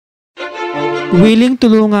Willing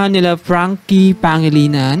tulungan nila Frankie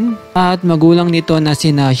Pangilinan at magulang nito na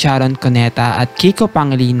sina Sharon Cuneta at Kiko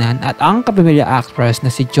Pangilinan at ang kapamilya actress na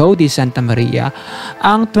si Joni Santa Maria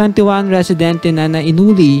ang 21 residente na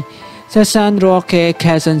nainuli sa San Roque,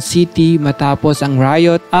 Quezon City matapos ang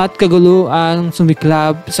riot at kaguluang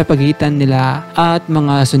sumiklab sa pagitan nila at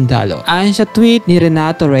mga sundalo. Ayon sa tweet ni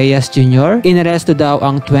Renato Reyes Jr., inaresto daw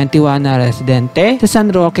ang 21 na residente sa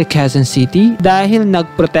San Roque, Quezon City dahil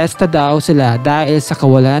nagprotesta daw sila dahil sa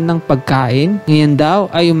kawalan ng pagkain. Ngayon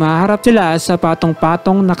daw ay umaharap sila sa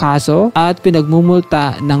patong-patong na kaso at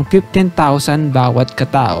pinagmumulta ng 15,000 bawat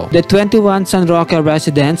katao. The 21 San Roque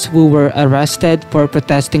residents who were arrested for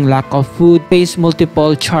protesting lack of food face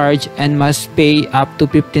multiple charge and must pay up to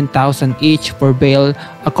 15,000 each for bail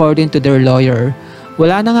according to their lawyer.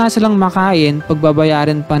 Wala na nga silang makain,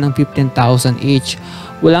 pagbabayaran pa ng 15,000 each.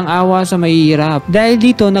 Walang awa sa mahihirap. Dahil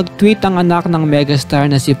dito, nag-tweet ang anak ng megastar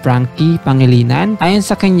na si Frankie Pangilinan. Ayon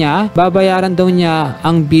sa kanya, babayaran daw niya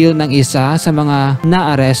ang bill ng isa sa mga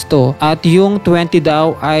naaresto at yung 20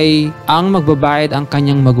 daw ay ang magbabayad ang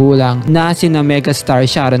kanyang magulang na sina megastar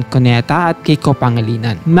Sharon Cuneta at Kiko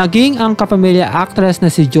Pangilinan. Maging ang kapamilya actress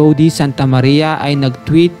na si Joni Santa Maria ay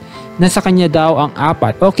nag-tweet na sa kanya daw ang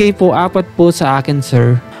 4. Okay po, 4 po sa akin,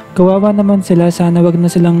 sir. Kawawa naman sila, sana wag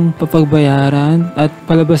na silang papagbayaran at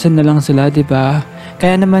palabasan na lang sila, 'di ba?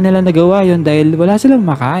 Kaya naman nila nagawa 'yon dahil wala silang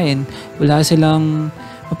makain, wala silang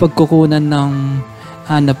mapagkukunan ng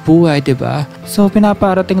hanap buhay, 'di ba? So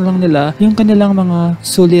pinaparating lang nila yung kanilang mga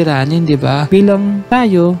suliranin, 'di ba? Bilang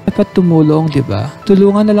tayo dapat tumulong, 'di ba?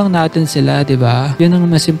 Tulungan na lang natin sila, 'di ba? 'Yun ang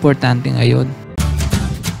mas importante ngayon.